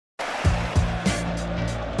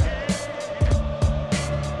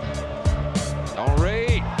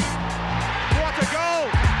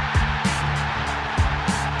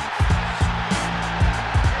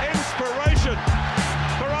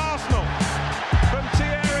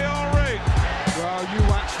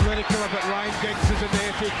particular, but Ryan Giggs is in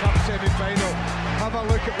the FA Cup semi-final. Have a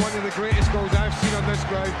look at one of the greatest goals I've seen on this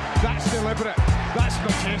ground. That's deliberate, that's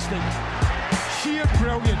majestic. Sheer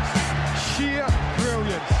brilliance, sheer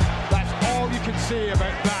brilliance. That's all you can say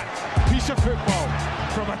about that piece of football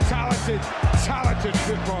from a talented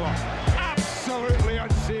footballer. Absolutely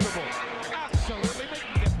unsavable, absolutely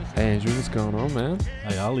magnificent. Hey Andrew, what's going on, man?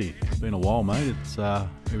 Hey Ali, it's been a while, mate. It's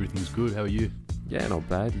everything's good. How are you? Yeah, not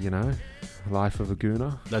bad, you know. Life of a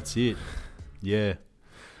gooner. That's it. Yeah,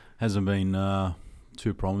 hasn't been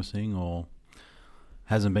too promising, or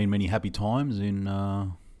hasn't been many happy times in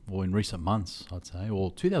recent months, I'd say,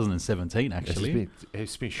 or 2017 actually.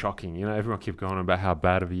 It's been shocking. You know, everyone kept going on about how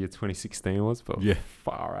bad of a year 2016 was, but yeah,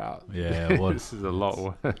 far out. Yeah, well, this is a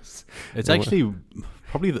lot worse. It's actually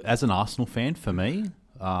probably as an Arsenal fan for me,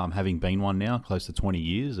 having been one now close to 20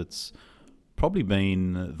 years, it's probably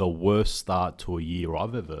been the worst start to a year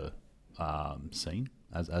I've ever seen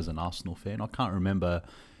as an Arsenal fan. I can't remember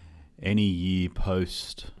any year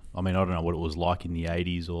post. I mean, I don't know what it was like in the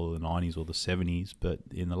 80s or the 90s or the 70s, but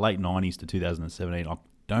in the late 90s to 2017, I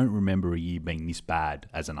don't remember a year being this bad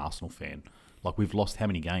as an Arsenal fan. Like, we've lost how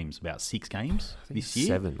many games? About 6 games this year?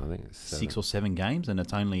 7, I think it's 7. 6 or 7 games, and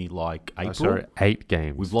it's only like April. Oh, sorry, 8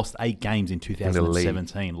 games. We've lost 8 games in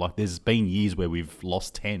 2017. Like, there's been years where we've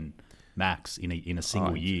lost 10 max in a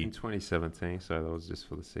single year. In 2017, so that was just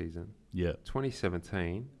for the season. Yeah.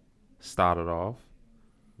 2017 started off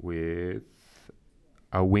with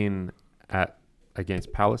a win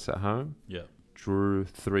against Palace at home. Yeah. Drew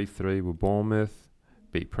 3-3 with Bournemouth,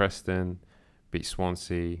 beat Preston, beat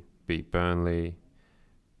Swansea, beat Burnley,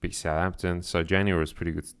 beat Southampton. So January was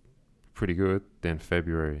pretty good. Then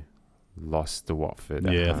February, lost to Watford.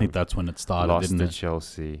 Yeah, I think that's when it started, lost didn't to it?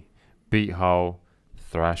 Chelsea, beat Hull,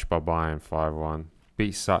 thrashed by Bayern 5-1,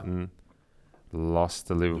 beat Sutton, lost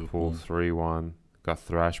to Liverpool 3-1, got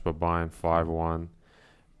thrashed by Bayern 5-1,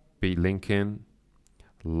 beat Lincoln,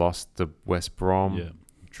 lost to West Brom,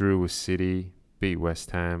 drew with City, beat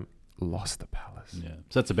West Ham, lost to Palace. Yeah,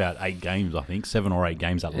 so that's about 8 games, I think, 7 or 8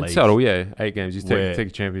 games at least. In total, yeah, 8 games. You take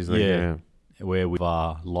a Champions League, yeah. Where we've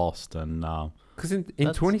lost, and because in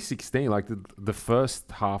 2016, like the first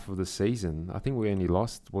half of the season, I think we only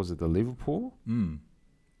lost. Was it the Liverpool?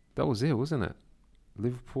 That was it, wasn't it?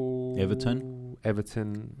 Liverpool, Everton,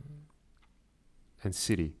 and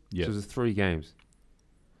City. Yeah, so it was 3 games.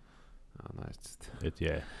 Oh no,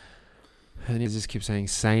 and he just keeps saying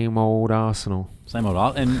same old Arsenal. Same old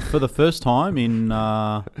Arsenal. And for the first time in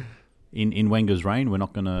Wenger's reign,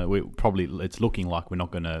 it's looking like we're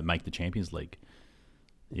not gonna make the Champions League.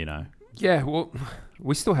 You know. Yeah, well,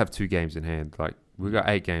 we still have 2 games in hand. Like, we've got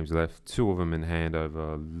 8 games left, 2 of them in hand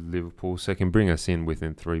over Liverpool, so it can bring us in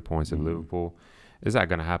within 3 points of Liverpool. Is that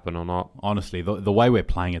going to happen or not? Honestly, the way we're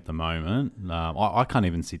playing at the moment, I can't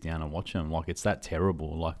even sit down and watch them. Like, it's that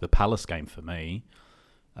terrible. Like, the Palace game for me,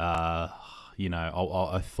 you know,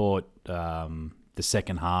 I thought the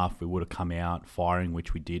second half we would have come out firing,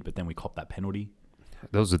 which we did, but then we copped that penalty.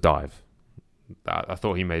 There was a dive. I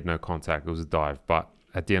thought he made no contact. It was a dive, but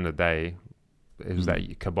at the end of the day, it was that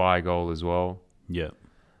Cabaye goal as well. Yeah.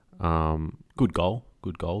 Good goal.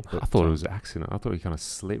 I thought it was an accident. I thought he kind of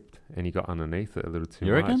slipped and he got underneath it a little too much.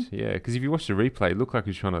 You reckon? Yeah, because if you watch the replay, it looked like he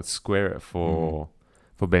was trying to square it for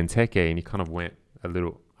Benteke, and he kind of went a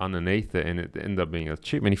little underneath it, and it ended up being a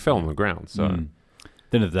chip, and he fell on the ground. So, At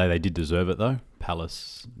the end of the day, they did deserve it though.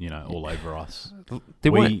 Palace, you know, all over us.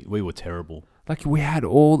 We were terrible. Like, we had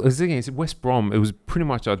all... It was against West Brom. It was pretty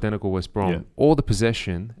much identical West Brom. Yeah. All the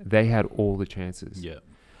possession, they had all the chances. Yeah.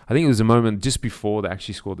 I think it was a moment just before they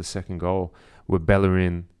actually scored the second goal where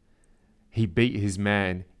Bellerin, he beat his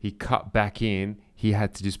man. He cut back in. He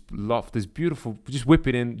had to just loft this beautiful... Just whip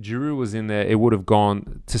it in. Giroud was in there. It would have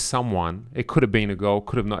gone to someone. It could have been a goal.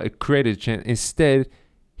 Could have not. It created a chance. Instead...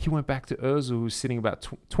 He went back to Ozil, who was sitting about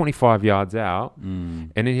 25 yards out,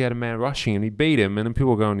 and then he had a man rushing, and he beat him, and then people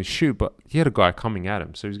were going to shoot, but he had a guy coming at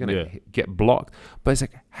him, so he was going to get blocked. But it's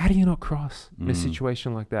like, how do you not cross in a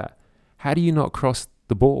situation like that? How do you not cross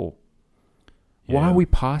the ball? Yeah. Why are we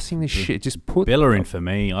passing this shit? Just put... Bellerin, for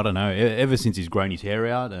me, I don't know, ever since he's grown his hair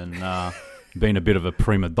out and been a bit of a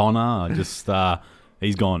prima donna,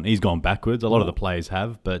 he's gone backwards. A lot of the players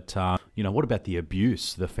have, but you know, what about the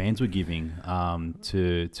abuse the fans were giving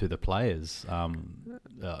to the players?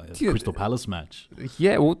 Crystal Palace match.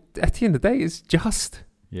 Yeah, well, at the end of the day, it's just.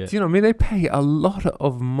 Yeah. Do you know what I mean? They pay a lot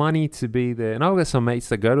of money to be there, and I've got some mates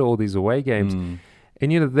that go to all these away games,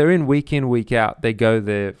 and you know they're in, week out. They go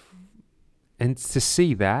there, and to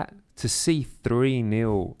see that, to see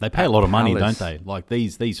 3-0. They pay a lot of money, Palace. don't they? Like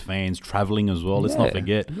these fans travelling as well. Let's not Yeah.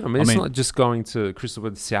 forget. I mean, it's not just going to Crystal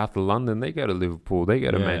Palace, south of London. They go to Liverpool. They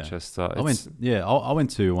go to Yeah. Manchester. I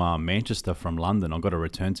went to Manchester from London. I got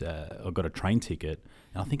I got a train ticket,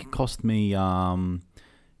 and I think it cost me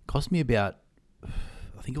about,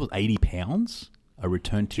 I think it was £80 a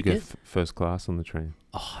return You get ticket. first class on the train.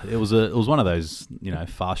 Oh, it was one of those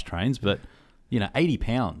fast trains, but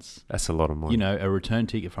 £80. That's a lot of money. A return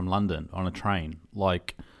ticket from London on a train,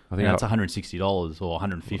 like I think that's $160 or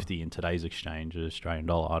 $150 in today's exchange, Australian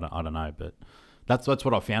dollar. I don't know, but that's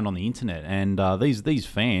what I found on the internet. And these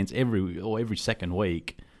fans every second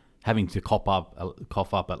week having to cough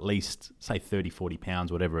up at least say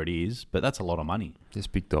 £30-40, whatever it is, but that's a lot of money.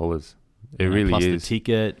 Just big dollars. It really plus is. the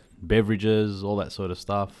ticket, beverages, all that sort of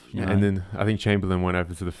stuff. You know? And then I think Chamberlain went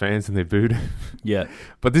over to the fans and they booed him. Yeah,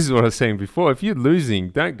 But this is what I was saying before. If you're losing,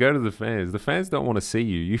 don't go to the fans. The fans don't want to see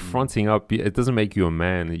you. You fronting up, it doesn't make you a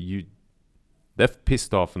man. They're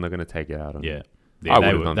pissed off and they're going to take it out on you. yeah. I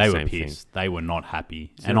they would've done were the same pissed. They were not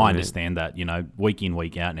happy, See and what I I mean? understand that. Week in,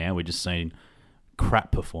 week out now, we're just seeing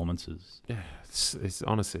crap performances. Yeah, it's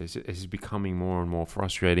honestly, it's becoming more and more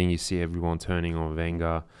frustrating. You see everyone turning on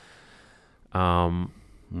Wenger.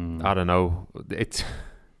 I don't know. It's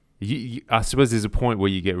I suppose there's a point where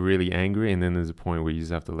you get really angry, and then there's a point where you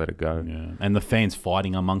just have to let it go. Yeah, and the fans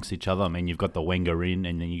fighting amongst each other. I mean, you've got the Wenger in,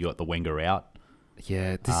 and then you got the Wenger out.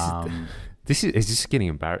 Yeah, this is it's just getting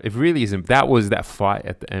embarrassing. It really isn't. That fight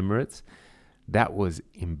at the Emirates, that was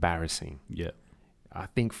embarrassing. Yeah, I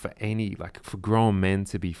think for grown men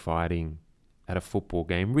to be fighting at a football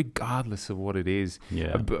game, regardless of what it is.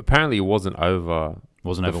 Yeah. Apparently, it wasn't over.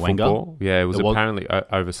 Wasn't the over Wenger? football. Yeah, it was It was- apparently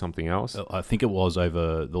over something else. I think it was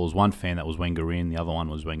over. There was one fan that was Wenger in, the other one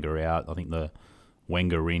was Wenger out. I think the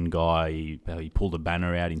Wenger in guy he pulled a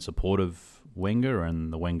banner out in support of Wenger,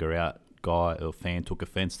 and the Wenger out guy or fan took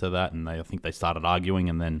offence to that, and I think they started arguing,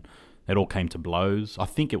 and then it all came to blows. I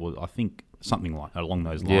think something like along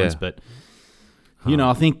those lines. Yeah. But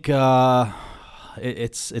I think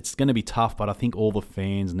it's going to be tough. But I think all the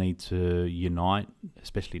fans need to unite,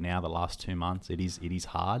 especially now the last 2 months. It is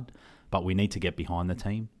hard, but we need to get behind the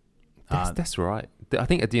team. That's right. I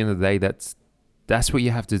think at the end of the day, that's what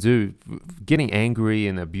you have to do. Getting angry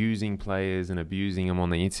and abusing players and abusing them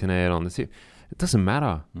on the internet, it doesn't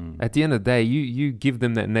matter. At the end of the day, you give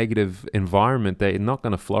them that negative environment, they're not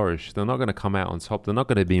going to flourish. They're not going to come out on top. They're not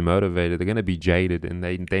going to be motivated. They're going to be jaded, and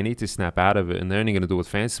they need to snap out of it, and they're only going to do it with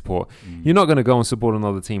fan support. You're not going to go and support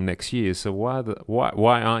another team next year, so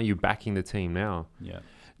why aren't you backing the team now? Yeah.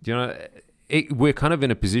 We're kind of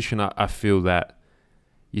in a position, I feel, that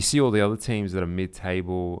you see all the other teams that are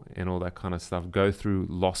mid-table and all that kind of stuff go through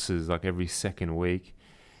losses like every second week.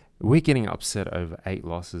 We're getting upset over 8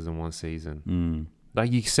 losses in one season.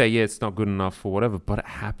 Like you say, yeah, it's not good enough or whatever, but it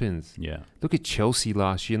happens. Yeah. Look at Chelsea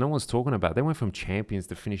last year. No one's talking about it. They went from champions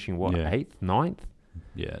to finishing, 8th, 9th?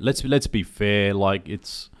 Yeah, let's be fair. Like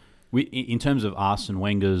in terms of Arsene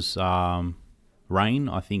Wenger's reign,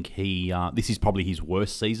 I think this is probably his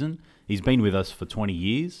worst season. He's been with us for 20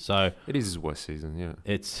 years, so It is his worst season, yeah.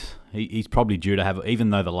 he's probably due to have. Even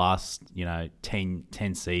though the last 10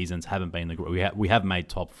 seasons haven't been we have made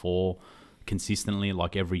top 4 consistently,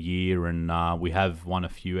 like every year, and we have won a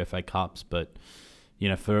few FA Cups, but.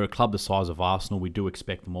 For a club the size of Arsenal, we do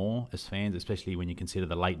expect more as fans, especially when you consider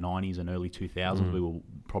the late 90s and early 2000s. We were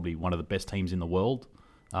probably one of the best teams in the world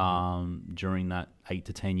during that 8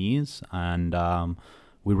 to 10 years. And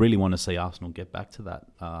we really want to see Arsenal get back to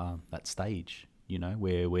that stage,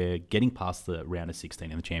 where we're getting past the round of 16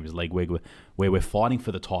 in the Champions League, where we're fighting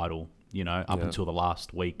for the title, up until the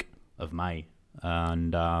last week of May.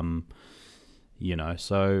 And,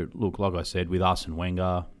 so, look, like I said, with Arsene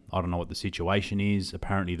Wenger, I don't know what the situation is.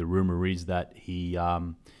 Apparently, the rumor is that he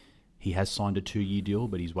has signed a 2-year deal,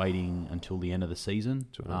 but he's waiting until the end of the season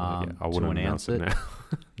to announce it. Now.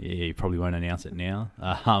 Yeah, he probably won't announce it now.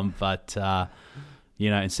 And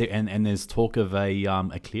there's talk of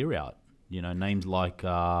a clear out. Names like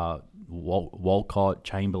Walcott,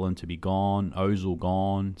 Chamberlain to be gone, Ozil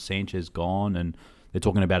gone, Sanchez gone, and they're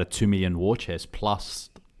talking about a 2 million war chest plus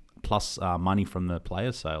money from the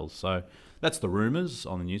player sales. So. That's the rumours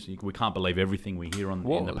on the news. We can't believe everything we hear in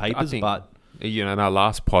the papers, but in our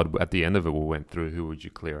last pod, at the end of it, we went through who would you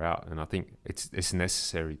clear out, and I think it's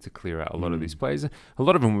necessary to clear out a lot of these players. A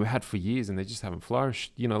lot of them we've had for years, and they just haven't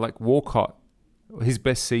flourished. Like Walcott, his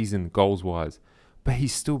best season goals wise, but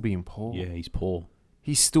he's still being poor. Yeah, he's poor.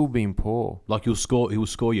 He's still being poor. Like he'll score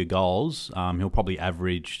your goals. He'll probably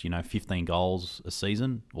average 15 goals a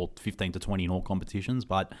season, or 15 to 20 in all competitions,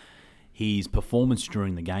 but his performance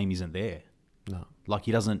during the game isn't there. No. Like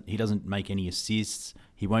he doesn't make any assists.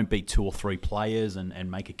 He won't beat 2 or 3 players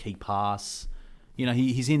and make a key pass. You know,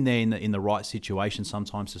 he's in there in the right situation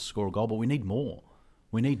sometimes to score a goal, but we need more.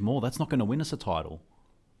 We need more. That's not going to win us a title.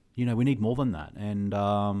 You know, we need more than that. And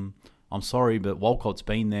I'm sorry, but Walcott's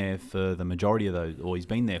been there for the majority of those, or he's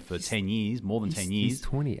been there for 10 years, more than 10 years. He's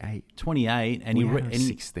 28. 28, and We had him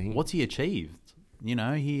 16. What's he achieved? You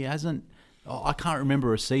know, he hasn't. I can't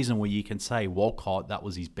remember a season where you can say Walcott, that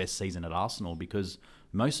was his best season at Arsenal, because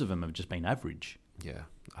most of them have just been average. Yeah.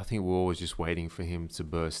 I think we're always just waiting for him to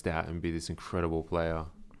burst out and be this incredible player.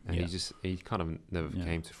 And he kind of never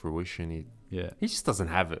came to fruition. He just doesn't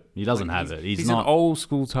have it. He doesn't have it. He's an not old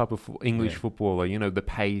school type of English footballer. You know, the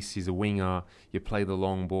pace. He's a winger. You play the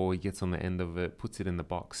long ball. He gets on the end of it, puts it in the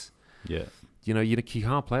box. Yeah. You know, you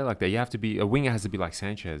can't play like that. You have to be a winger. Has to be like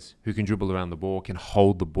Sanchez, who can dribble around the ball, can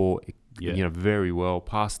hold the ball, you know, very well,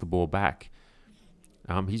 pass the ball back.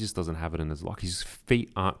 He just doesn't have it in his lock. His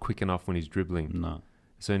feet aren't quick enough when he's dribbling. No.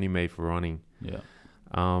 It's only made for running. Yeah.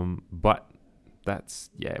 But that's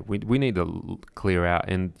we need to clear out.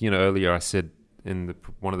 And you know, earlier I said in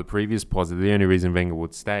one of the previous pods that the only reason Wenger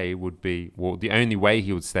would stay would be, well, the only way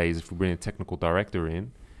he would stay is if we bring a technical director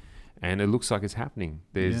in, and it looks like it's happening.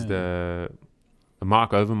 There's the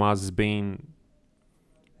Mark Overmars has been,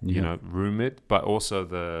 you know, rumored, but also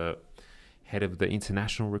the head of the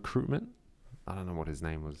international recruitment. I don't know what his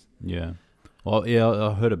name was. Yeah. Well, yeah,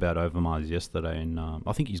 I heard about Overmars yesterday, and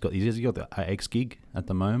I think he's got the Ajax gig at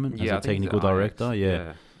the moment as a technical director.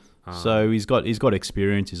 Yeah. So he's got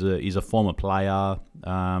experience. He's a former player.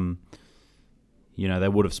 You know, they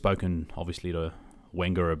would have spoken obviously to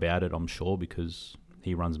Wenger about it, I'm sure, because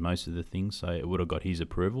he runs most of the things. So it would have got his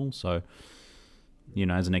approval. So, you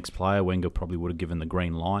know, as an ex-player, Wenger probably would have given the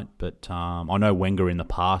green light. But I know Wenger in the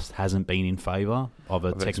past hasn't been in favour of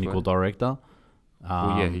a technical director.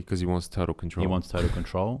 Because he wants total control. He wants total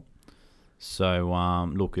control.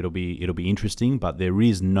 So, look, it'll be interesting, but there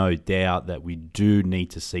is no doubt that we do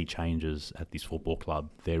need to see changes at this football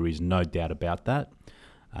club. There is no doubt about that,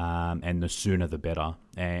 and the sooner the better.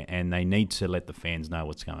 And they need to let the fans know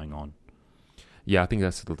what's going on. Yeah, I think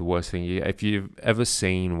that's the worst thing. If you've ever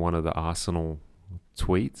seen one of the Arsenal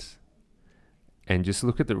tweets, and just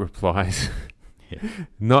look at the replies.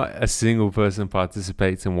 Not a single person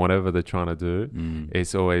participates in whatever they're trying to do.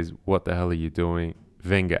 It's always, what the hell are you doing?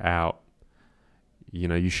 Wenger out. You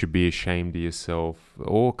know, you should be ashamed of yourself.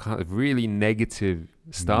 All kind of really negative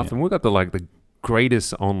stuff. Yeah. And we've got the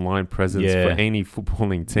greatest online presence for any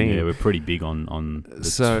footballing team. Yeah, we're pretty big on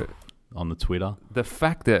the Twitter. The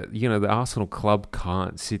fact that, you know, the Arsenal club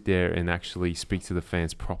can't sit there and actually speak to the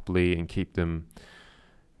fans properly and keep them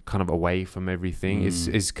kind of away from everything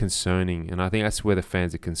is concerning. And I think that's where the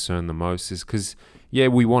fans are concerned the most, is because,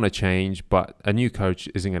 we want to change, but a new coach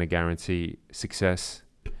isn't going to guarantee success.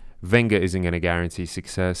 Wenger isn't going to guarantee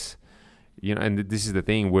success. You know, and this is the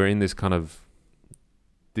thing. We're in this kind of,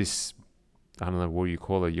 I don't know what you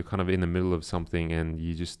call it. You're kind of in the middle of something and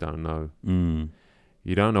you just don't know.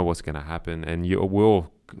 You don't know what's going to happen. And you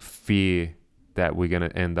will fear that we're going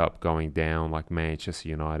to end up going down like Manchester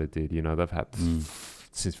United did. You know, they've had...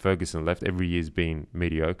 Since Ferguson left, every year's been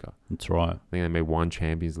mediocre. That's right. I think they made one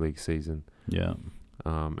Champions League season. Yeah.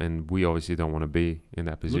 And we obviously don't want to be in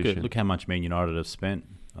that position. Look how much Man United have spent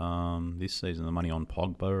this season. The money on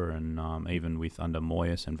Pogba, and even with under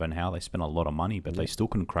Moyes and Van Gaal, they spent a lot of money, but they still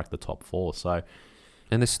couldn't crack the top 4. So,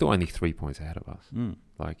 and they're still only 3 points ahead of us.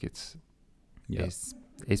 Like it's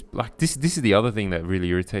like this. This is the other thing that really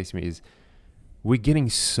irritates me, is we're getting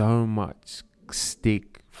so much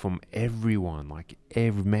stick from everyone, like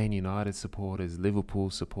every Man United supporters, Liverpool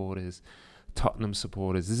supporters, Tottenham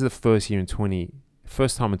supporters. This is the first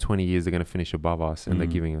time in 20 years they're going to finish above us, and they're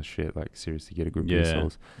giving us shit. Like, seriously, get a grip of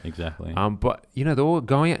yourselves. Exactly. But you know, they're all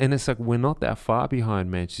going, and it's like, we're not that far behind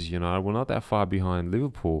Manchester United. We're not that far behind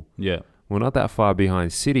Liverpool. Yeah. We're not that far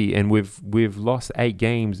behind City, and we've lost 8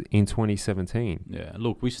 games in 2017. Yeah.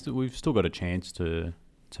 Look, we've still got a chance to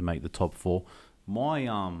make the top 4.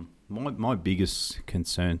 My biggest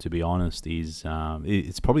concern, to be honest, is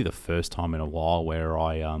it's probably the first time in a while where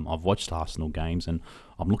I've watched Arsenal games and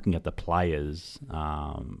I'm looking at the players,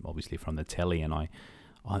 obviously from the telly, and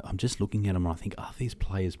I'm just looking at them and I think, are these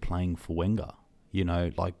players playing for Wenger? You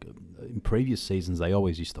know, like in previous seasons, they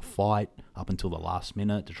always used to fight up until the last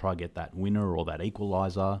minute to try to get that winner or that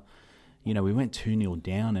equaliser. You know, we went 2-0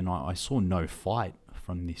 down, and I saw no fight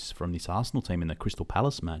from this Arsenal team in the Crystal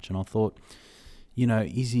Palace match, and I thought, you know,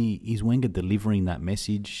 is Wenger delivering that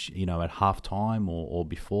message, you know, at halftime or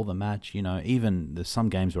before the match? You know, even there's some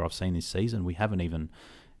games where I've seen this season, we haven't even,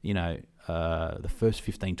 you know, the first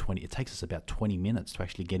 15, 20, it takes us about 20 minutes to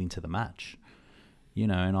actually get into the match. You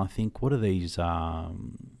know, and I think, what are these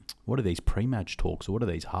pre-match talks, or what are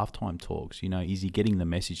these halftime talks? You know, is he getting the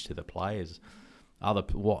message to the players?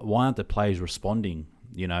 Why aren't the players responding,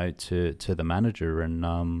 you know, to the manager? And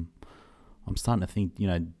I'm starting to think, you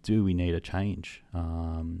know, do we need a change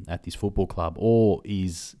at this football club, or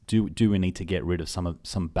do we need to get rid of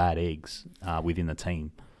some bad eggs within the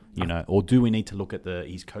team, you know, or do we need to look at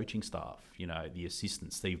his coaching staff, you know, the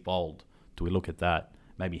assistant Steve Bold? Do we look at that?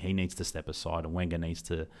 Maybe he needs to step aside, and Wenger needs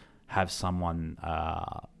to have someone,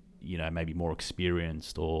 you know, maybe more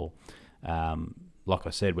experienced, or like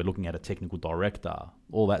I said, we're looking at a technical director,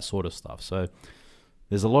 all that sort of stuff. So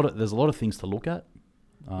there's a lot of things to look at.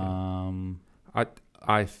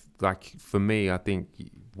 I like, for me, I think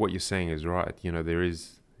what you're saying is right. You know, there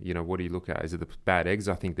is, you know, what do you look at? Is it the bad eggs?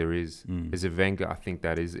 I think there is. Is it Wenger? I think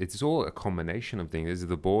that is. It's all a combination of things. Is it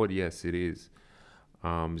the board? Yes, it is.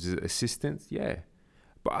 Is it assistants? Yeah.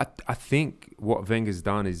 But I think what Wenger's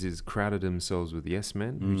done is crowded themselves with yes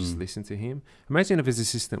men who just listen to him. Imagine if his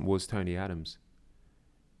assistant was Tony Adams.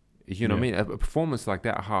 You know what I mean? A performance like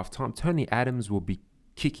that at halftime, Tony Adams will be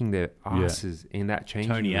kicking their asses in that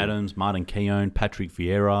changing room. Tony Adams, Martin Keown, Patrick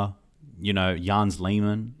Vieira, you know, Jans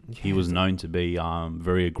Lehmann. He was known to be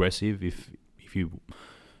very aggressive if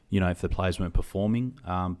the players weren't performing.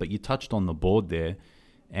 But you touched on the board there,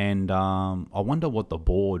 and I wonder what the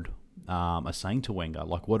board are saying to Wenger.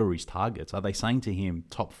 Like, what are his targets? Are they saying to him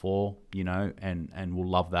top 4, you know, and we'll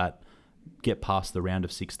love that, get past the round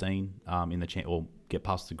of 16 or get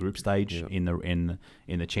past the group stage in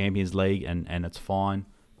the Champions League, and it's fine.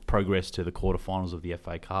 Progress to the quarterfinals of the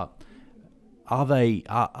FA Cup.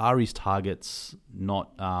 Are his targets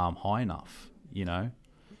not high enough? You know,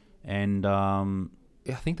 and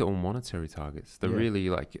I think they're all monetary targets. They're really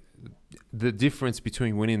like, the difference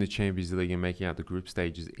between winning the Champions League and making out the group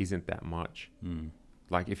stages isn't that much.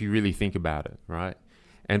 Like, if you really think about it, right?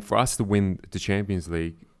 And for us to win the Champions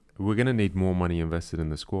League, we're going to need more money invested in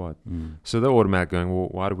the squad. So they're automatically going, well,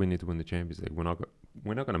 why do we need to win the Champions League? We're not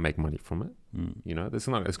going to make money from it. You know, it's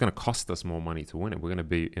going to cost us more money to win it. We're going to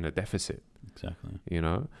be in a deficit. Exactly. You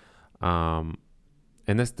know,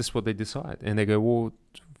 and that's what they decide. And they go, well,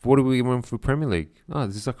 what do we want for Premier League? Oh,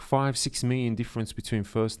 there's like 5-6 million difference between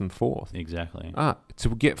first and fourth. Exactly. To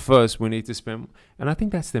get first, we need to spend, and I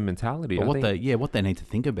think that's their mentality. But what they need to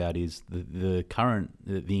think about is the current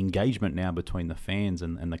engagement now between the fans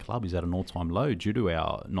and the club is at an all-time low due to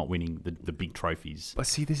our not winning the big trophies. But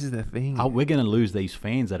see, this is the thing. We're going to lose these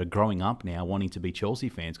fans that are growing up now wanting to be Chelsea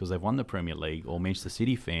fans because they've won the Premier League, or Manchester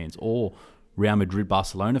City fans, or Real Madrid,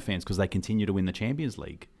 Barcelona fans because they continue to win the Champions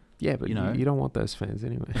League. Yeah, but you know, you don't want those fans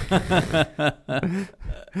anyway.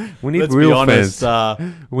 We need real fans.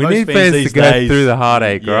 We need fans to go through the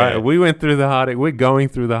heartache, right? We went through the heartache. We're going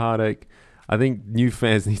through the heartache. I think new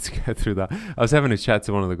fans need to go through that. I was having a chat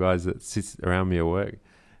to one of the guys that sits around me at work.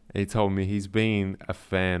 He told me he's been a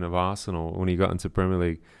fan of Arsenal when he got into Premier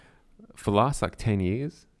League for the last like 10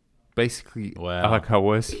 years. Basically, like our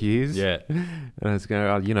worst years. Yeah. And I was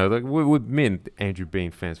going, you know, like we've been Andrew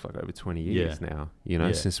Bean fans for like over 20 years now, you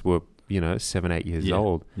know, since we're, you know, 7-8 years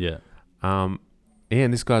old. Yeah. And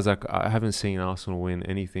this guy's like, I haven't seen Arsenal win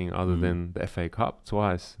anything other than the FA Cup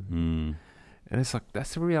twice. And it's like,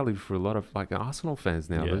 that's the reality for a lot of like Arsenal fans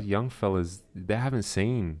now. The young fellas, they haven't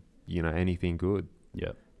seen, you know, anything good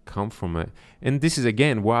come from it. And this is,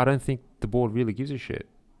 again, why I don't think the board really gives a shit.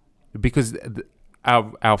 Because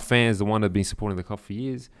our fans, the one that have been supporting the club for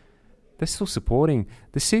years, they're still supporting.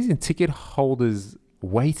 The season ticket holders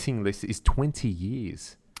waiting list is 20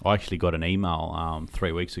 years. I actually got an email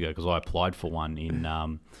 3 weeks ago because I applied for one in, I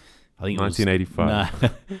think 1985.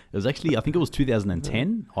 It was actually, I think it was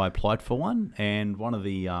 2010. I applied for one, and one of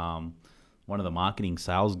the marketing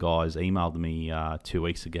sales guys emailed me 2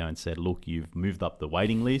 weeks ago and said, "Look, you've moved up the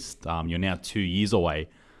waiting list. You're now 2 years away."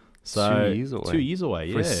 So 2 years away. 2 years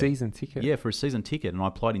away, for a season ticket. Yeah, for a season ticket, and I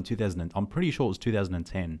applied in 2000. I'm pretty sure it was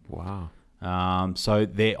 2010. Wow. So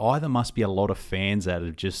there either must be a lot of fans that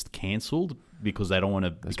have just cancelled because they don't want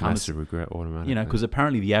to become massive regret automatically. You know, because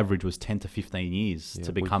apparently the average was 10 to 15 years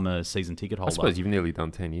to become a season ticket holder. I suppose you've nearly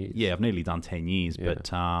done 10 years. Yeah, I've nearly done 10 years,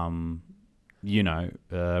 but you know,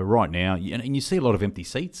 right now, and you see a lot of empty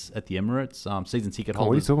seats at the Emirates. Season ticket holders.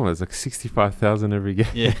 What are you talking about? It's like 65,000 every game.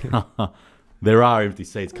 Yeah. There are empty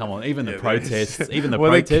seats. Come on, even the protests,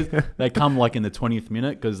 they come like in the 20th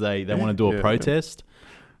minute because they want to do a protest.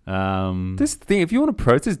 This is the thing. If you want to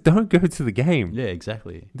protest, don't go to the game. Yeah,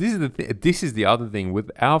 exactly. This is the This is the other thing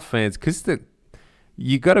with our fans, because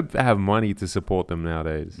you got to have money to support them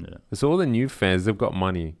nowadays. Yeah. So all the new fans, they've got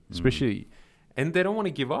money, especially, and they don't want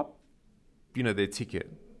to give up, you know, their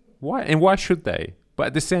ticket. Why? And why should they? But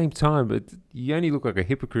at the same time, you only look like a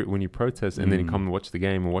hypocrite when you protest and then you come and watch the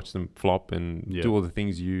game and watch them flop and do all the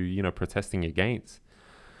things you know, protesting against.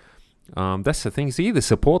 That's the thing. So either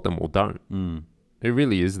support them or don't. It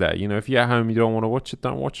really is that. You know, if you're at home, you don't want to watch it,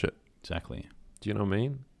 don't watch it. Exactly. Do you know what I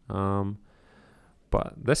mean?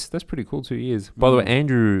 But that's pretty cool. 2 years. By the way,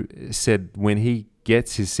 Andrew said when he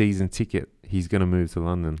gets his season ticket, he's going to move to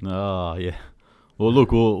London. Oh, yeah. Well,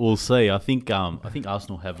 look, we'll see. I think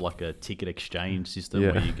Arsenal have like a ticket exchange system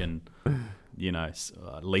where you can, you know,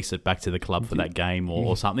 lease it back to the club for that game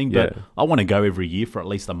or something. But I want to go every year for at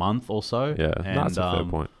least a month or so. Yeah, and, that's a fair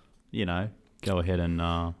point. You know, go ahead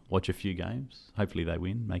and watch a few games. Hopefully they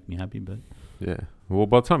win, make me happy. But yeah, well,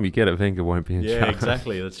 by the time you get it, Wenger won't be in charge. Yeah,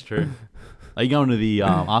 exactly. That's true. Are you going to the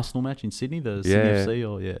Arsenal match in Sydney, the Sydney FC,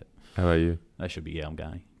 or How about you? That should be. Yeah, I'm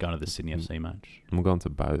going to the Sydney FC match. I'm going to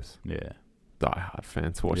both. Yeah. Die-hard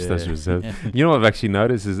fans to watch those reserves. You know what I've actually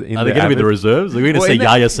noticed is in are they going to be the reserves? Are we going to see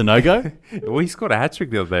Yaya Sanogo? Well, he scored a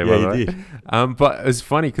hat-trick the other day. Yeah, he did. But it's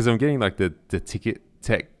funny because I'm getting like the ticket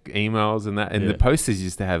tech emails and that, and the posters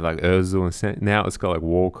used to have like Ozil and now it's got like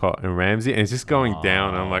Walcott and Ramsey, and it's just going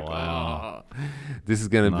down. And I'm like, this is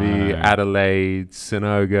going to be Adelaide,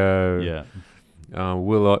 Sanogo,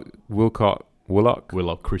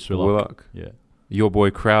 Chris Willock, your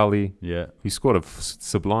boy Crowley, who scored a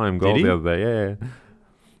sublime goal the other day.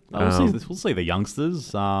 We'll see the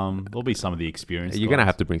youngsters. There'll be some of the experience. You're going to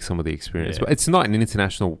have to bring some of the experience. But it's not an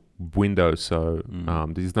international window, so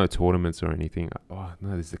there's no tournaments or anything. Oh, no,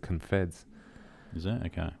 there's the Confeds. Is it?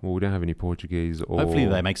 Okay. Well, we don't have any Portuguese. Hopefully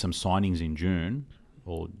they make some signings in June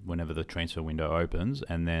or whenever the transfer window opens,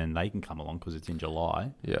 and then they can come along because it's in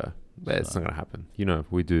July. Yeah. But it's not going to happen. You know,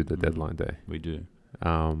 we do the deadline day. We do.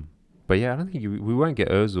 But yeah, I don't think we won't get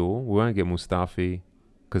Ozil. We won't get Mustafi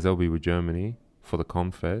because they'll be with Germany for the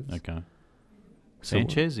Confeds. Okay.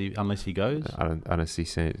 Sanchez, unless he goes? I don't see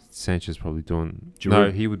Sanchez probably doing... Giroud.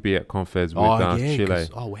 No, he would be at Confeds with Chile.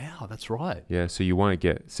 Oh, wow, that's right. Yeah, so you won't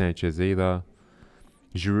get Sanchez either.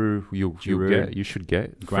 Giroud, you should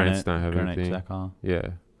get. France don't have anything. Xhaka. Yeah.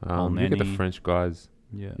 You get the French guys.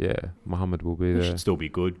 Yeah. Mohamed will be there. Should still be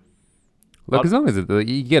good. Like, as long as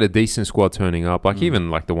you get a decent squad turning up, like even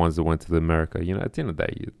like the ones that went to America, you know, at the end of the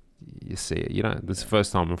day, you see it. You know, this is the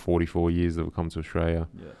first time in 44 years that we've come to Australia.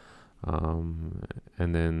 Yeah.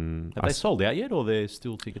 And then... Have they sold out yet, or there's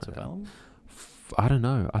still tickets available? I don't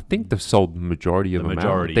know. I think they've sold the majority of them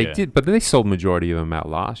out. They did, but they sold majority of them out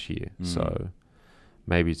last year. So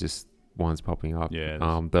maybe it's just ones popping up. Yeah.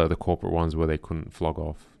 The corporate ones where they couldn't flog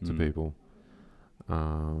off to people.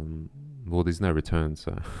 Well, there's no return,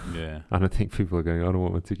 so I don't think people are going, I don't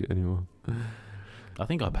want my ticket anymore. I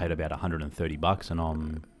think I paid about $130 and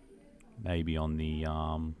I'm maybe on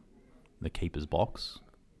the keeper's box.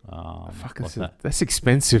 That's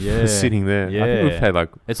expensive for sitting there. Yeah. I think we paid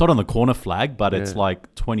like... It's not on the corner flag, but it's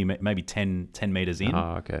like 20, maybe 10 meters in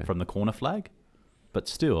from the corner flag. But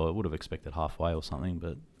still, I would have expected halfway or something.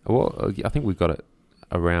 But well, I think we got it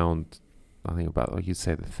around... I think about, like you'd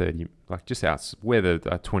say, the 30, like just out where the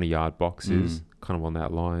 20-yard box is, kind of on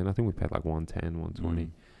that line. I think we paid like 110, 120. It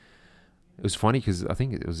was funny because I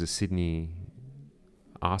think it was a Sydney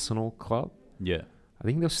Arsenal club. Yeah. I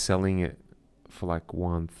think they were selling it for like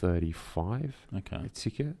 $135 a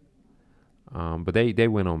ticket. But they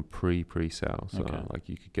went on pre-sale, so like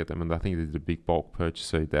you could get them. And I think they did a big bulk purchase,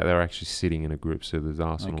 so they're actually sitting in a group. So there's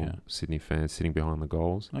Arsenal, Sydney fans sitting behind the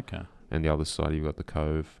goals. Okay. And the other side, you've got the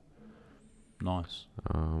Cove. Nice.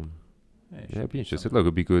 It'd be interesting. Look,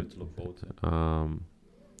 it'd be good. To look forward to.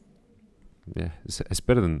 It's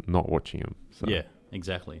better than not watching them. So. Yeah,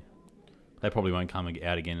 exactly. They probably won't come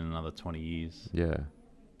out again in another 20 years. Yeah.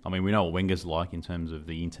 I mean, we know what Wenger's like in terms of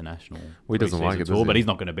the international. Well, he doesn't like it, tour, but he's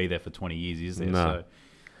not going to be there for 20 years, is there? No. So,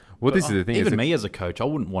 well, this is the thing. Even me as a coach, I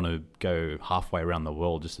wouldn't want to go halfway around the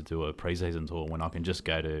world just to do a pre-season tour when I can just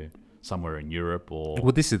go to somewhere in Europe or...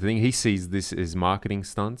 Well, this is the thing. He sees this as marketing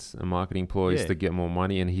stunts and marketing ploys to get more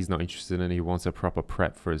money, and he's not interested in it. He wants a proper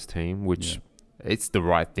prep for his team, which it's the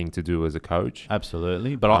right thing to do as a coach.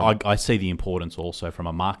 Absolutely. But I see the importance also from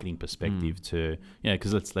a marketing perspective to,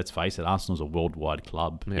 because let's face it, Arsenal's a worldwide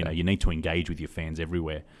club. Yeah. You need to engage with your fans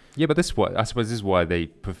everywhere. Yeah, but I suppose this is why they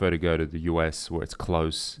prefer to go to the US where it's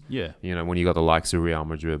close. Yeah. When you got the likes of Real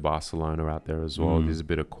Madrid, Barcelona out there as well, there's a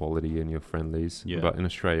bit of quality in your friendlies. Yeah. But in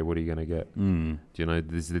Australia, what are you going to get?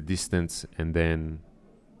 There's the distance, and then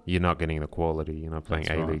you're not getting the quality, playing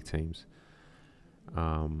That's A-League teams.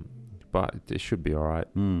 But it should be all right.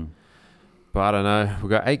 But I don't know. We've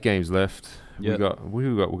got 8 games left. Yep.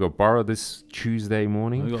 We got Borough this Tuesday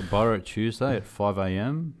morning. We've got Borough Tuesday at 5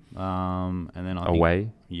 a.m. And then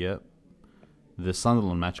away. Yep. The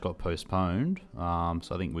Sunderland match got postponed, so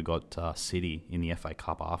I think we got City in the FA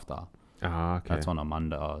Cup after. Ah, okay. That's on a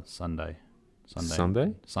Monday, Sunday.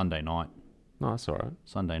 Sunday night. No, that's all right.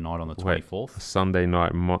 Sunday night on the Wait, 24th. Sunday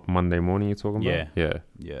night, Monday morning. You're talking about? Yeah.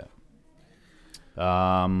 Yeah.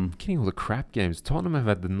 Yeah. Getting all the crap games. Tottenham have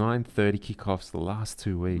had the 9:30 kickoffs the last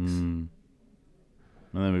 2 weeks. And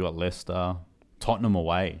then we got Leicester, Tottenham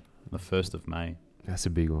away, the 1st of May. That's a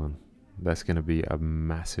big one. That's going to be a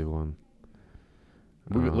massive one.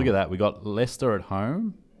 Look at that. We got Leicester at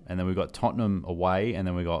home, and then we got Tottenham away, and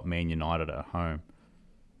then we got Man United at home.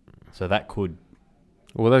 So that could...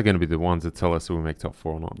 Well, they're going to be the ones that tell us if we make top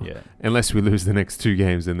 4 or not. Yeah. Unless we lose the next 2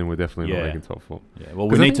 games, and then we're definitely not making top 4. Yeah. Well,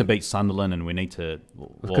 we need to beat Sunderland, and we need to...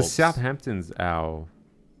 Because Southampton's our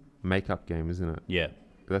make-up game, isn't it? Yeah.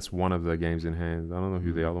 That's one of the games in hand. I don't know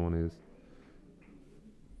who the other one is.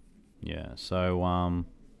 Yeah. So,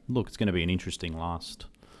 look, it's going to be an interesting last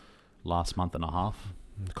month and a half.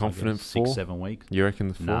 Confident 4? 6-7 weeks. You reckon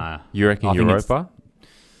the 4? Nah. You reckon I think Europa?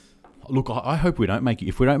 Look, I hope we don't make it.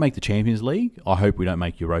 If we don't make the Champions League, I hope we don't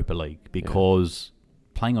make Europa League, because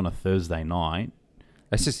playing on a Thursday night,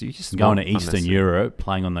 It's just going to Eastern Europe,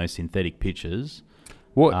 playing on those synthetic pitches.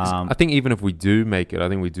 Well, I think even if we do make it, I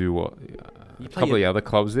think we do what a couple of the other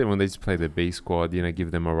clubs did when they just play their B squad.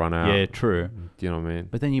 Give them a run out. Yeah, true. Do you know what I mean?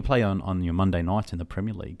 But then you play on your Monday nights in the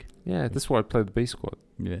Premier League. Yeah, that's why I play the B squad.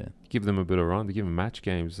 Yeah, Give them a bit of run. They give them match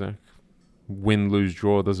games. Win, lose,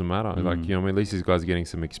 draw, doesn't matter. At least these guys are getting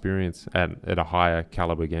some experience at a higher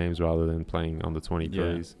caliber games rather than playing under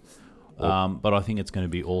 23s. But I think it's going to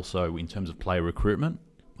be also in terms of player recruitment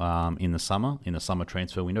in the summer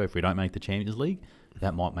transfer window. If we don't make the Champions League,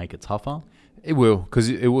 that might make it tougher. It will, because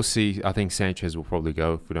it will see. I think Sanchez will probably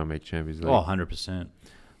go if we don't make Champions League. Oh, 100%.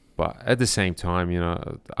 But at the same time,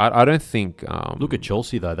 I don't think. Look at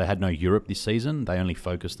Chelsea though; they had no Europe this season. They only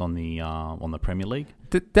focused on the Premier League.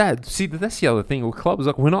 That's the other thing. With clubs,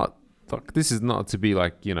 we're not. This is not to be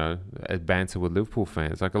a banter with Liverpool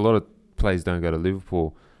fans. A lot of players don't go to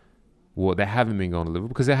Liverpool. Well, they haven't been going to Liverpool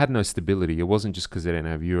because they had no stability. It wasn't just because they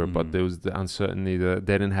didn't have Europe, but there was the uncertainty that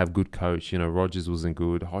they didn't have good coach. Rodgers wasn't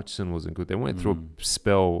good. Hodgson wasn't good. They went through a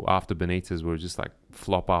spell after Benitez where it was just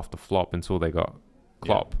flop after flop until they got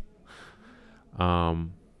Klopp.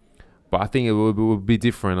 But I think it would be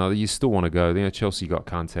different. You still want to go. Chelsea got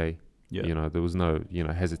Kante. Yeah. There was no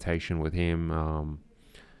hesitation with him.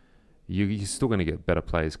 You're still going to get better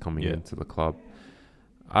players coming into the club.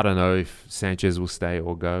 I don't know if Sanchez will stay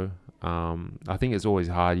or go. I think it's always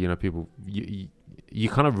hard. People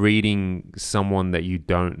you're kind of reading someone that you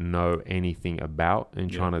don't know anything about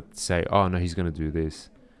and trying to say, oh no, he's going to do this.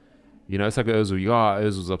 It's like Ozil.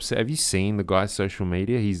 Ozil's upset. Have you seen the guy's social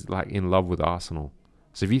media? He's in love with Arsenal.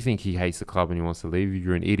 So if you think he hates the club and he wants to leave,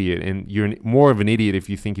 you're an idiot. And you're more of an idiot if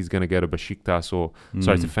you think he's going to go to Besiktas or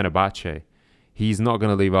to Fenerbahce. He's not going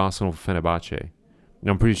to leave Arsenal for Fenerbahce. And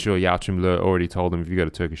I'm pretty sure Yalçın already told him, if you go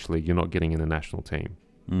to Turkish league, you're not getting in the national team.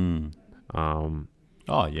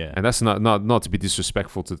 Oh yeah, and that's not to be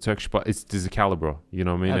disrespectful to the Turkish, but there's a caliber, you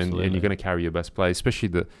know what I mean? And you're going to carry your best players, especially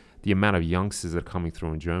the amount of youngsters that are coming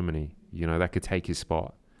through in Germany. That could take his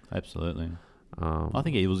spot. Absolutely. I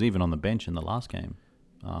think he was even on the bench in the last game.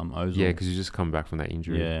 Ozil. Yeah, because he just come back from that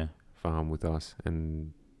injury. Yeah. With us,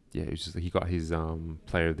 and it was just he got his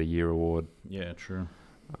Player of the Year award. Yeah, true.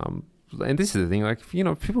 And this is the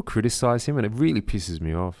thing, people criticize him, and it really pisses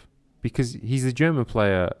me off because he's a German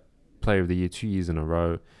player of the year 2 years in a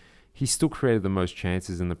row. He's still created the most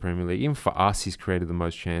chances in the Premier League. Even for us, he's created the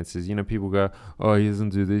most chances. People go, oh, he doesn't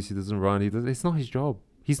do this, he doesn't run, it's not his job.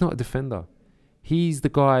 He's not a defender. He's the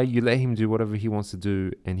guy, you let him do whatever he wants to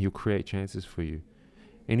do, and he'll create chances for you.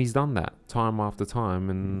 And he's done that time after time.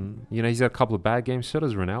 And, he's had a couple of bad games. So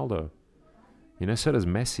does Ronaldo. So does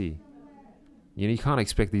Messi. You can't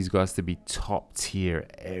expect these guys to be top tier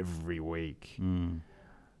every week.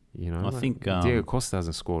 I think Diego Costa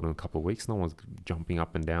hasn't scored in a couple of weeks. No one's jumping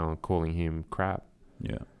up and down calling him crap.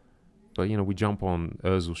 Yeah. But, we jump on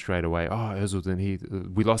Ozil straight away. Oh, Ozil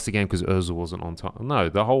didn't we lost the game because Ozil wasn't on time. No,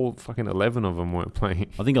 the whole fucking 11 of them weren't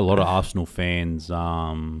playing. I think a lot of Arsenal fans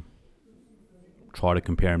try to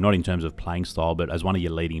compare him, not in terms of playing style, but as one of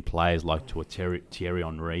your leading players, like to a Thierry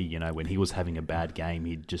Henry. When he was having a bad game,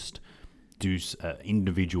 he'd just do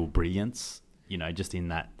individual brilliance, just in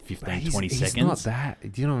that 15, 20 seconds. He's not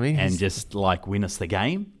that. Do you know what I mean? And just win us the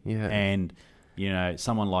game. Yeah. And,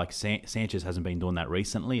 someone like Sanchez hasn't been doing that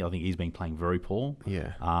recently. I think he's been playing very poor.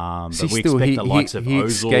 Yeah. But we expect the likes of Ozil. He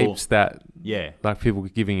escapes that. Yeah. People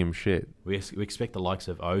giving him shit. We expect the likes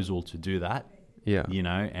of Ozil to do that. Yeah.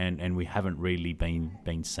 And we haven't really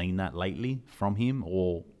been seeing that lately from him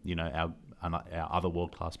or, our other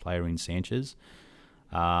world-class player in Sanchez.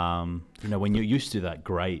 When you're used to that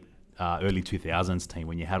great early 2000s team,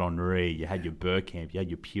 when you had Henry, you had your Bergkamp, you had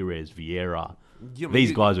your Pires, Vieira.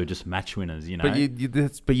 These guys were just match winners,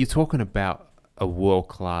 But you're talking about a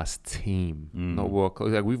world-class team, not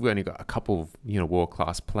world-class. Like, we've only got a couple of,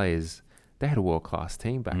 world-class players. They had a world-class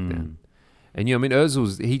team back then. And,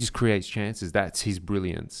 Ozil, he just creates chances. That's his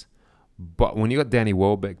brilliance. But when you got Danny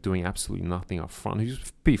Welbeck doing absolutely nothing up front,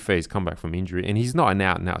 who's pretty fair, he's come back from injury, and he's not an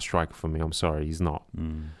out-and-out striker for me. I'm sorry, he's not.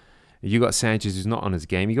 You got Sanchez, who's not on his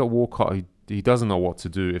game. You got Walcott, he doesn't know what to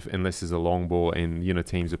do unless there's a long ball and,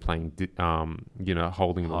 teams are playing,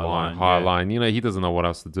 holding the high line. He doesn't know what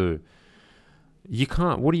else to do. You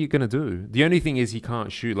can't. What are you going to do? The only thing is he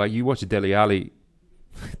can't shoot. Like, you watch Dele Alli,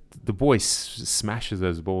 the boy smashes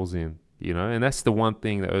those balls in, and that's the one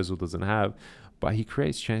thing that Ozil doesn't have. But he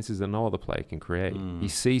creates chances that no other player can create. He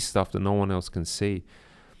sees stuff that no one else can see.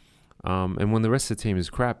 And when the rest of the team is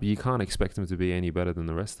crap, you can't expect them to be any better than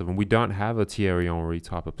the rest of them. We don't have a Thierry Henry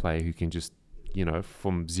type of player who can just,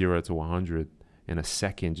 from 0 to 100 in a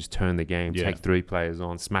second, just turn the game, take 3 players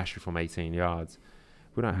on, smash it from 18 yards.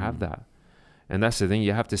 We don't have that. And that's the thing.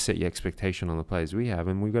 You have to set your expectation on the players we have.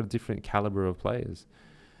 And we've got a different caliber of players.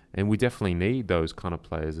 And we definitely need those kind of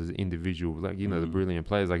players as individuals, like, the brilliant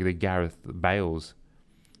players, like the Gareth Bales,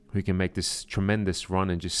 who can make this tremendous run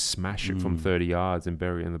and just smash it from 30 yards and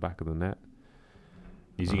bury it in the back of the net.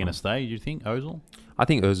 Is he going to stay, do you think, Ozil? I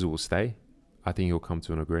think Ozil will stay. I think he'll come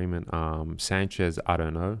to an agreement. Sanchez, I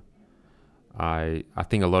don't know. I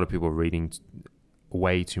think a lot of people are reading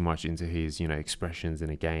way too much into his, expressions in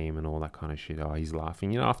a game and all that kind of shit. Oh, he's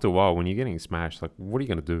laughing. After a while, when you're getting smashed, like, what are you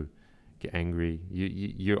going to do? Get angry?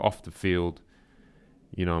 You're off the field.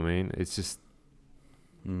 You know what I mean? It's just,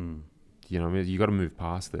 you got to move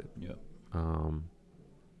past it. Yeah.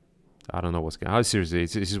 I don't know what's going to... Seriously,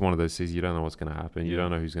 it's just one of those seasons. You don't know what's going to happen. You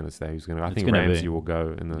don't know who's going to stay, who's going to... I think Ramsey will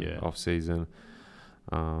go in the off-season.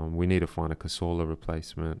 We need to find a Cazorla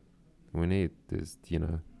replacement.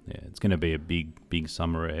 Yeah, it's going to be a big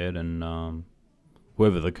summer ahead, and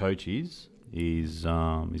whoever the coach is he's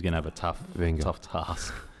going to have a tough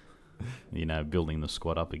task. Building the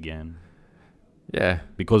squad up again. Yeah,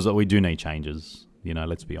 because we do need changes.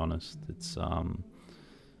 Let's be honest. It's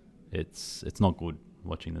not good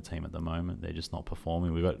watching the team at the moment. They're just not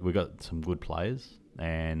performing. We got some good players,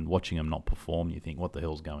 and watching them not perform, you think, what the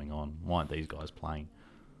hell's going on? Why aren't these guys playing?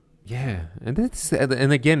 Yeah,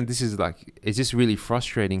 and again, this is like, it's just really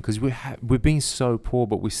frustrating because we're being so poor,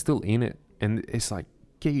 but we're still in it, and it's like,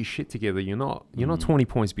 get your shit together. You're not 20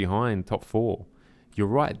 points behind top 4. You're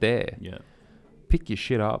right there. Yeah, pick your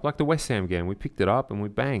shit up. Like the West Ham game, we picked it up and we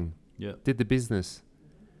did the business.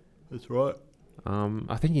 That's right.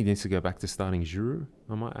 I think he needs to go back to starting Giroud,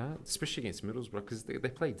 I might add, especially against Middlesbrough, because they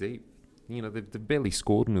play deep. They've barely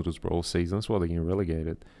scored Middlesbrough all season. That's why they're getting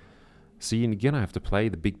relegated. So you're going to have to play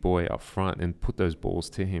the big boy up front and put those balls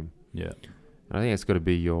to him. Yeah. And I think it's got to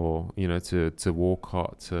be your, to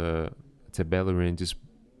Walcott, to Bellerin, just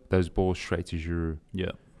those balls straight to Giroud.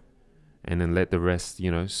 Yeah. And then let the rest,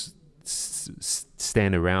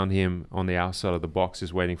 stand around him on the outside of the box,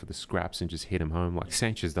 just waiting for the scraps and just hit him home. Like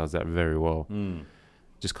Sanchez does that very well.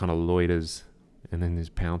 Just kind of loiters and then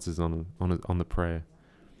just pounces on the prayer.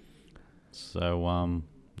 So,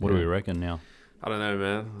 what do we reckon now? I don't know,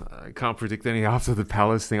 man. I can't predict any after the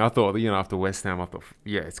Palace thing. I thought, after West Ham, I thought,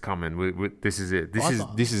 yeah, it's coming. This is it.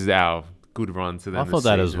 This is our good run to them. I thought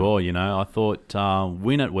that as well. I thought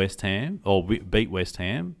win at West Ham or beat West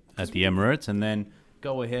Ham at the Emirates, and then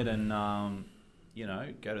go ahead and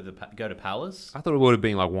go to Palace. I thought it would have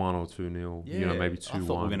been like 1 or 2-0. Yeah, maybe 2-1. I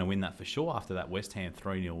thought we were going to win that for sure after that West Ham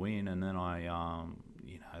 3-0 win, and then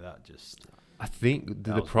that just. I think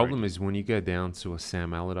the problem is when you go down to a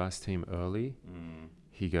Sam Allardyce team early,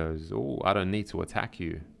 he goes, "Oh, I don't need to attack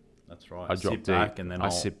you." That's right. I drop back, and then I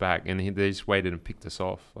sit back, and they just waited and picked us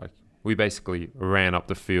off. Like we basically ran up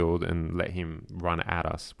the field and let him run at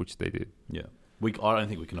us, which they did. Yeah, I don't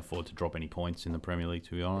think we can afford to drop any points in the Premier League,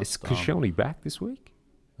 to be honest. Is Koscielny back this week?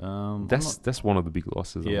 That's one of the big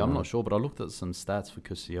losses. Yeah, I'm not sure, but I looked at some stats for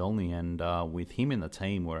Koscielny, and with him in the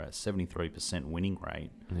team, we're at 73% winning rate,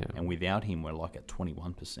 and without him, we're like at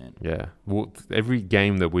 21%. Yeah, well, every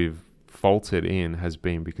game that we've faltered in has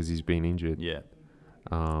been because he's been injured. Yeah,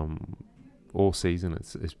 all season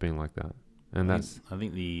it's been like that, and I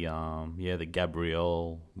think the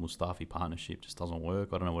Gabriel Mustafi partnership just doesn't work.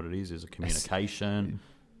 I don't know what it is. Is it communication?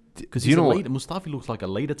 Because he's a leader. Mustafi looks like a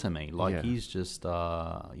leader to me. He's just,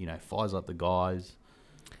 fires up the guys.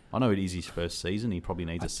 I know it is his first season. He probably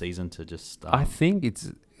needs a season to just... I think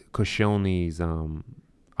it's Koscielny's...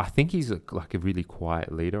 I think he's like a really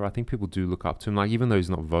quiet leader. I think people do look up to him. Like, even though he's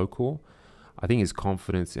not vocal, I think his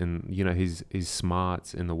confidence and, you know, his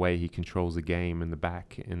smarts and the way he controls the game in the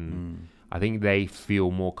back. And I think they feel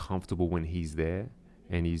more comfortable when he's there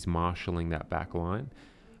and he's marshalling that back line.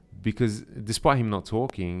 Because despite him not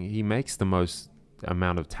talking, he makes the most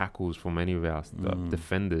amount of tackles from any of our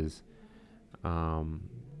defenders.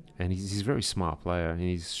 And he's a very smart player. And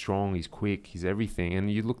he's strong, he's quick, he's everything.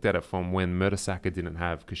 And you looked at it from when Mertesacker didn't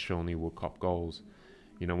have Koscielny would cop goals.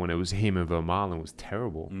 You know, when it was him and Vermaelen, it was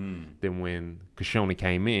terrible. Then when Koscielny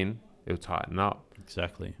came in, it would tighten up.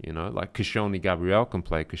 Exactly. You know, like Koscielny, Gabriel can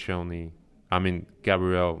play. Gabriel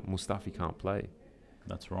Mustafi can't play.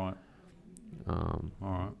 That's right. All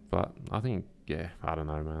right. But I think, I don't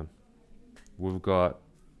know, man. We've got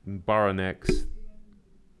Borough next.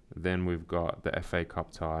 Then we've got the FA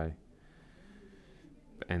Cup tie.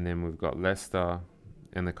 And then we've got Leicester.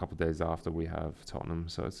 And a couple of days after, we have Tottenham.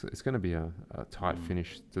 So it's going to be a tight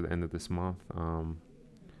finish to the end of this month.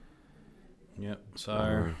 Yep.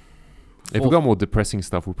 So if we've got more depressing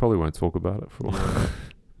stuff, we probably won't talk about it for a while.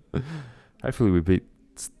 Hopefully we beat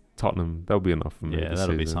Tottenham. That'll be enough for me. Yeah,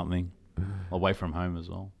 that'll be something. Away from home as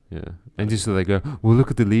well. Yeah. And just so they go, well,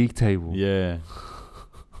 look at the league table. Yeah.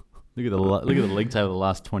 Look at the league table the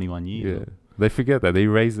last 21 years. Yeah. They forget that. They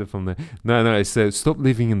erase it from the... No, it says, stop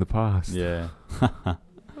living in the past. Yeah.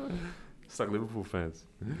 It's like Liverpool fans.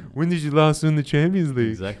 When did you last win the Champions League?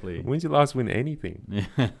 Exactly. When did you last win anything?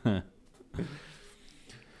 Yeah.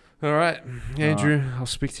 All right, Andrew, I'll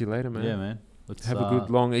speak to you later, man. Yeah, man. Let's have a good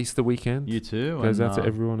long Easter weekend. You too. Goes out to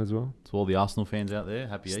everyone as well. To all the Arsenal fans out there,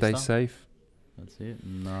 happy Stay Easter. safe. That's it.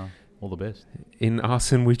 And all the best. In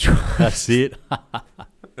Arsenal we try. That's it.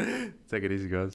 Take it easy, guys.